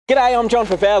G'day, I'm John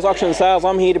from Fowles Auctions and Sales.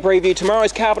 I'm here to preview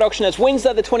tomorrow's carpet auction. It's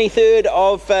Wednesday the 23rd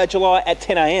of July at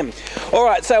 10 a.m.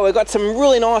 Alright, so we've got some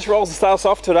really nice rolls to start us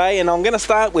off today, and I'm going to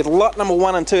start with lot number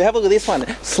 1 and 2. Have a look at this one.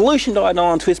 Solution dyed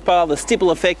nylon twist pile, the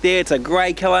stipple effect there. It's a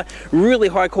grey colour, really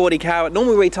high quality carpet,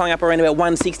 normally retailing up around about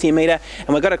 $160 a metre,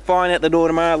 and we've got a fine at the door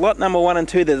tomorrow. Lot number 1 and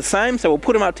 2, they're the same, so we'll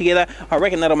put them up together. I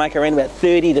reckon that'll make around about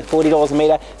 $30 to $40 a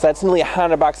metre, so that's nearly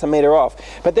 $100 a metre off.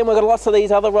 But then we've got lots of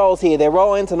these other rolls here. They're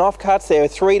roll-ins and offcuts. They're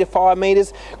 3 to 5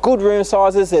 metres. Good room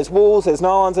sizes, there's walls, there's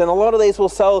nylons, and a lot of these will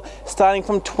sell starting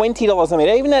from $20 a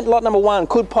metre. Even that lot number 1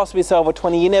 could possibly sell for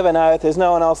 20. You never know. If there's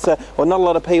no one else or not a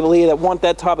lot of people here that want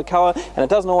that type of colour, and it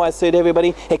doesn't always suit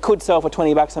everybody, it could sell for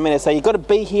 $20 a metre. So you've got to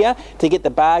be here to get the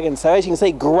bargain. So as you can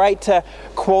see, great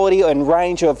quality and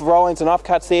range of roll-ins and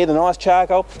offcuts there. The nice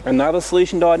charcoal, another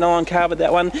solution dyed nylon carpet,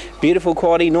 that one, beautiful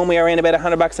quality, normally around about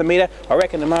 $100 a metre. I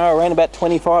reckon tomorrow around about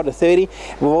 25 to 30.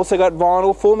 We've also got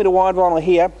vinyl, 4 metre wide vinyl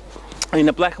here. In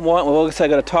the black and white, we've also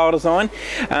got a tile design,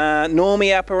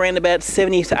 normally up around about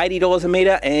 $70 to $80 a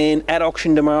metre, and at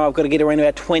auction tomorrow I've got to get around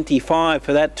about $25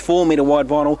 for that 4 metre wide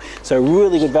vinyl, so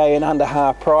really good value and under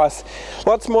half price.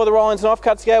 Lots more of the roll-ins and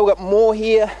offcuts to go. We've got more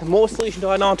here, more solution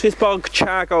dyed nylon twist pile,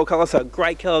 charcoal colour, so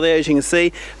great colour there as you can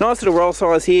see. Nice little roll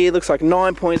size here, looks like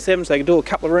 9.7, so you can do a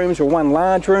couple of rooms or one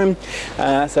large room.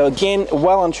 So again,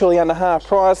 well and truly under half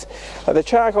price. The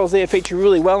charcoals there feature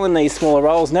really well in these smaller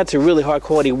rolls, and that's a really high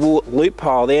quality wool loop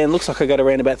pile there, and looks like I got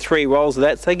around about 3 rolls of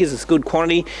that, so that gives us good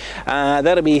quantity.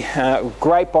 That'll be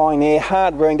great buying there,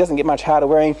 hard wearing, doesn't get much harder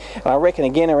wearing, and I reckon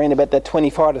again around about that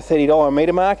 $25 to $30 a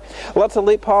metre mark. Lots of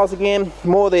loop piles again,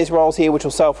 more of these rolls here which will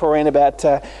sell for around about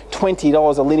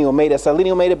 $20 a lineal metre, so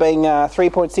lineal metre being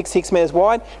 3.66 metres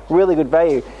wide, really good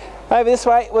value. Over this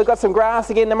way we've got some grass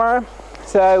again tomorrow.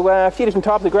 So a few different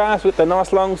types of grass with the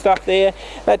nice long stuff there.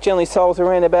 That generally sells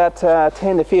around about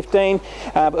 10 to 15.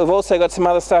 But we've also got some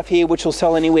other stuff here which will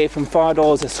sell anywhere from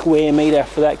 $5 a square metre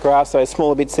for that grass, so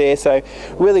smaller bits there. So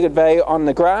really good value on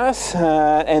the grass.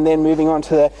 And then moving on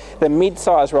to the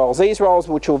mid-size rolls. These rolls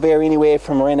which will vary anywhere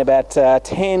from around about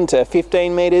 10 to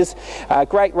 15 metres.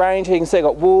 Great range. You can see I've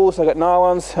got wools, I've got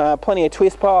nylons, plenty of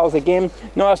twist piles again.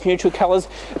 Nice neutral colours,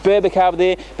 Berber carpet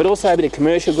there, but also a bit of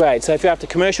commercial grade. So if you're after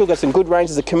commercial, got some good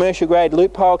ranges of commercial grade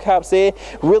loop pile carpets there,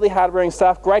 really hard wearing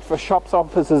stuff, great for shops,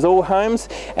 offices, all homes,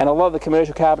 and a lot of the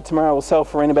commercial carpet tomorrow will sell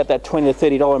for around about that $20 to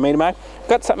 $30 a metre mark.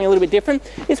 Got something a little bit different.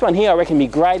 This one here I reckon would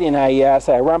be great in a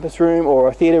say a rumpus room or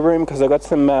a theatre room, because I've got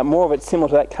some more of it similar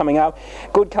to that coming up.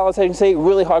 Good colours as you can see,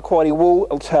 really high quality wool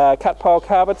cut pile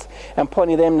carpets, and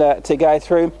plenty of them to go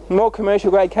through. More commercial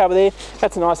grade carpet there,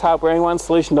 that's a nice hard wearing one,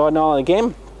 solution dyed nylon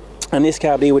again. And this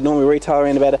carpet here would normally retail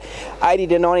around about $80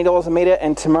 to $90 a metre,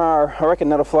 and tomorrow I reckon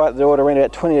that'll fly at the door to around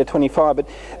about 20 to 25. But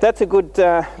that's a good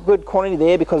good quantity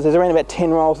there, because there's around about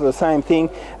 10 rolls of the same thing,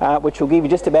 which will give you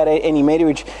just about any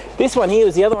meterage. This one here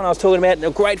was the other one I was talking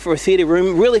about, great for a theatre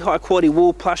room, really high quality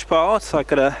wool plush pile. It's like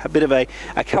got a bit of a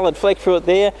coloured fleck through it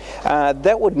there.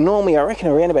 That would normally, I reckon,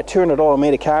 around about $200 a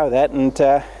metre car with that,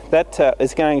 and that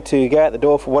is going to go out the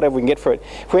door for whatever we can get for it.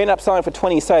 If we end up selling for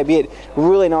 20, so be it.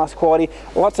 Really nice quality.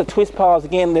 Lots of twist piles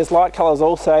again. There's light colours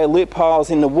also, loop piles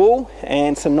in the wool,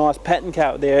 and some nice pattern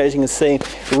carpet there, as you can see.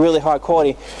 Really high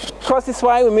quality. Across this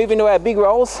way, we move into our big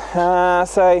rolls.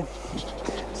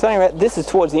 Saying about this is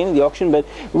towards the end of the auction, but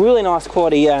really nice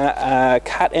quality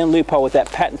cut and loop pile with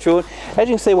that pattern through it. As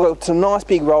you can see, we've got some nice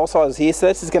big roll sizes here, so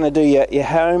this is going to do your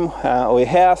home or your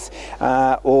house,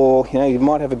 or you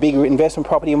might have a bigger investment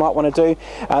property you might want to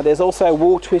do. There's also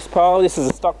wool twist pile. This is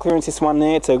a stock clearance, this one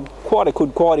there. It's quite a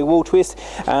good quality wool twist.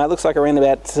 Looks like around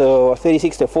about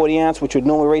 36 to 40 ounce, which would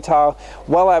normally retail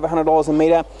well over $100 a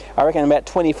metre. I reckon about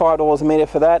 $25 a metre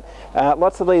for that.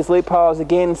 Lots of these loop piles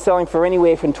again selling for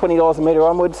anywhere from $20 a metre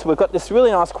onwards. We've got this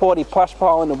really nice quality plush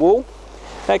pile in the wool.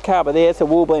 That carpet there, it's a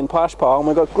wool blend plush pile, and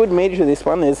we've got good meterage of this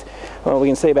one. There's, well, we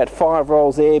can see about 5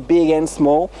 rolls there, big and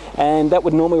small, and that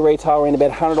would normally retail around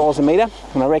about $100 a metre,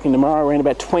 and I reckon tomorrow around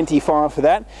about 25 for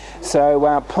that.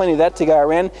 So plenty of that to go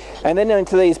around. And then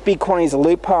into these big quantities of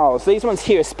loop piles. These ones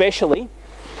here especially,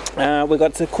 we've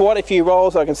got quite a few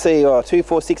rolls. I can see 2,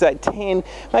 4, 6, 8, 10,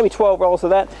 maybe 12 rolls of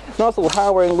that. Nice little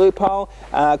hard wearing loop pile.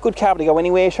 Good carpet to go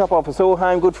anywhere, shop, office, or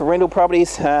home, good for rental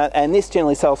properties. And this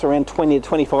generally sells for around $20 to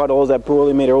 $25 a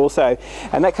broiler metre also.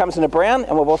 And that comes in a brown,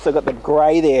 and we've also got the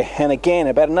grey there. And again,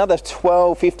 about another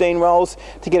 12, 15 rolls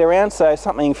to get around. So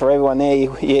something for everyone there.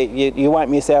 You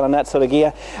won't miss out on that sort of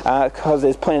gear, because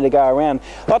there's plenty to go around.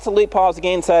 Lots of loop piles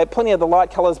again, so plenty of the light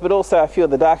colours, but also a few of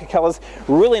the darker colours.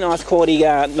 Really nice quality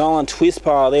nylon twist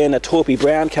pile there in a taupey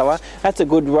brown colour. That's a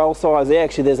good roll size there.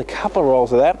 Actually, there's a couple of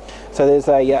rolls of that. So there's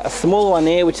a smaller one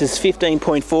there, which is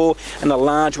 15.4, and a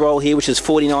large roll here, which is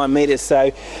 49 metres.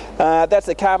 So that's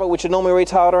a carpet which would normally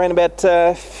retail around about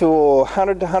for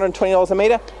 $100 to $120 a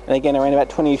metre, and again around about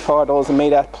 $25 a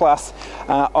metre plus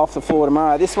off the floor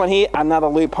tomorrow. This one here, another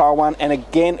loop pile one, and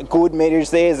again good meterage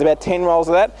there. There's about 10 rolls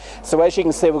of that. So as you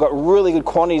can see, we've got really good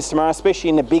quantities tomorrow, especially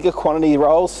in the bigger quantity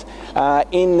rolls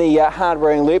in the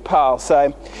hard-wearing loop pile.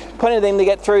 So plenty of them to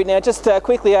get through. Now just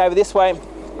quickly over this way,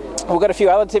 we've got a few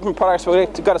other different products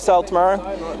we've got to sell tomorrow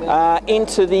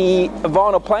into the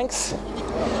vinyl planks.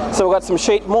 So we've got some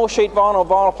more sheet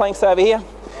vinyl planks over here.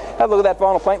 Have a look at that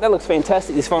vinyl plank. That looks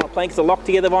fantastic. This vinyl plank is a locked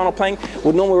together vinyl plank.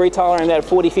 Would normally retail around about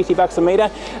 $40–50 a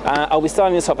metre. I'll be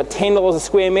selling this up at $10 a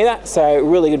square metre. So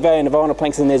really good value in the vinyl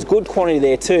planks, and there's good quantity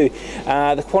there too.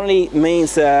 The quantity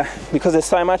means because there's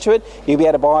so much of it, you'll be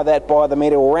able to buy that by the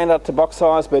metre or round up to box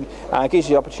size, but it gives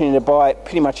you the opportunity to buy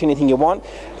pretty much anything you want.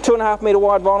 2.5 metre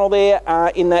wide vinyl there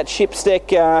in that ship's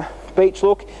deck beach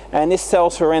look, and this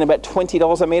sells for around about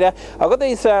 $20 a metre. I've got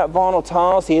these vinyl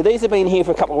tiles here. These have been here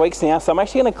for a couple of weeks now, so I'm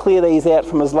actually going to clear these out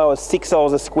from as low as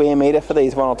 $6 a square metre for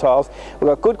these vinyl tiles. We've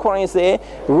got good quantities there,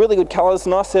 really good colours,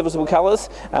 nice serviceable colours,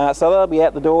 so they'll be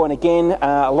out the door, and again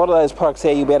a lot of those products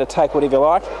there you'll be able to take whatever you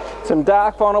like. Some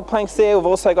dark vinyl planks there. We've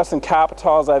also got some carpet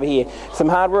tiles over here, some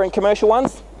hardware and commercial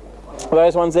ones.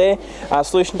 Those ones there,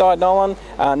 solution dyed nylon,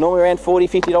 normally around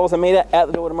 $40–50 a metre, out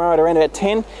the door tomorrow at around about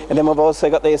 10. And then we've also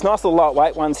got these nice little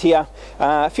lightweight ones here,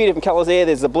 a few different colours there.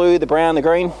 There's the blue, the brown, the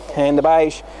green and the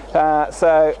beige.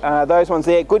 So those ones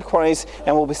there, good quantities,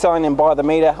 and we'll be selling them by the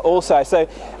metre also. So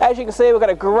as you can see, we've got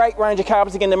a great range of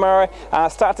carpets again tomorrow.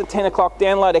 Starts at 10 o'clock,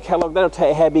 download a catalogue, that'll tell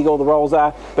you how big all the rolls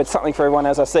are, but something for everyone,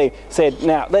 as I said.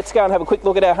 Now let's go and have a quick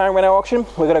look at our home reno auction.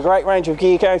 We've got a great range of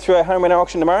gear going through our home reno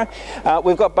auction tomorrow.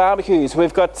 We've got barbecues,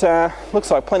 we've got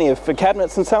looks like plenty of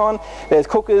cabinets and so on. There's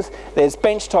cookers, there's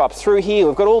bench tops through here.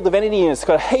 We've got all the vanity units,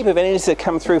 got a heap of vanities that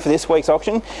come through for this week's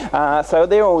auction, so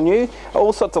they're all new.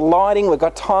 All sorts of lighting, we've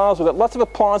got tiles, we've got lots of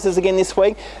appliances again this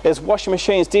week. There's washing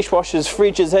machines, dishwashers,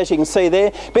 fridges, as you can see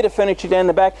there, bit of furniture down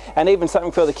the back, and even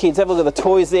something for the kids. Have a look at the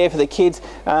toys there for the kids,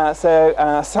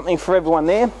 so something for everyone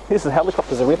there. This is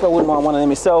helicopters a ripper, I wouldn't mind one of them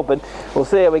myself, but we'll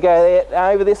see how we go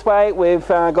there. Over this way we've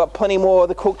got plenty more of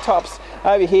the cooktops.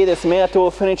 Over here there's some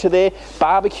outdoor furniture there,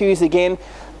 barbecues again,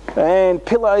 and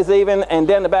pillows even, and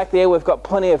down the back there we've got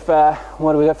plenty of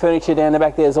what do we got, furniture down the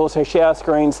back. There's also shower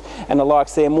screens and the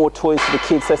likes there, more toys for the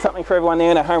kids, so something for everyone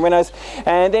there in our home renos.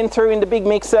 And then through into big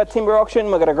mix timber auction,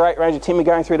 we've got a great range of timber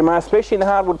going through tomorrow, especially in the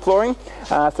hardwood flooring,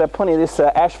 so plenty of this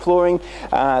ash flooring.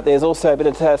 There's also a bit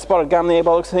of spotted gum there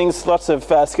by the looks of things, lots of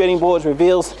skirting boards,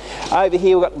 reveals. Over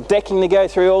here we've got decking to go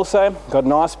through also, got a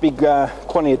nice big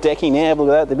quantity of decking there. Look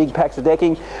at that, the big packs of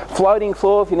decking. Floating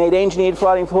floor, if you need engineered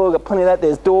floating floor, we've got plenty of that.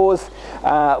 There's doors,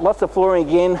 lots of flooring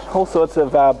again, all sorts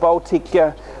of Baltic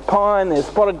pine, there's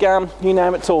spotted gum, you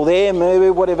name it, it's all there,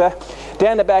 moo, whatever.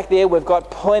 Down the back there we've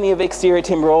got plenty of exterior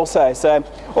timber also, so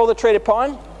all the treated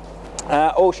pine,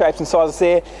 all shapes and sizes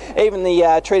there, even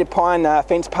the treated pine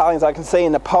fence palings I can see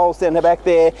in the poles down the back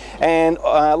there, and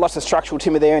lots of structural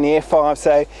timber there in the F5.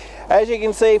 So as you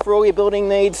can see, for all your building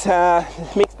needs,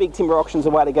 Mixed Big Timber Auction's the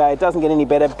way to go. It doesn't get any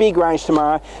better. Big range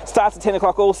tomorrow. Starts at 10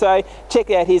 o'clock also. Check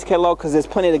out his catalogue because there's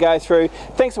plenty to go through.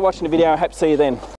 Thanks for watching the video. I hope to see you then.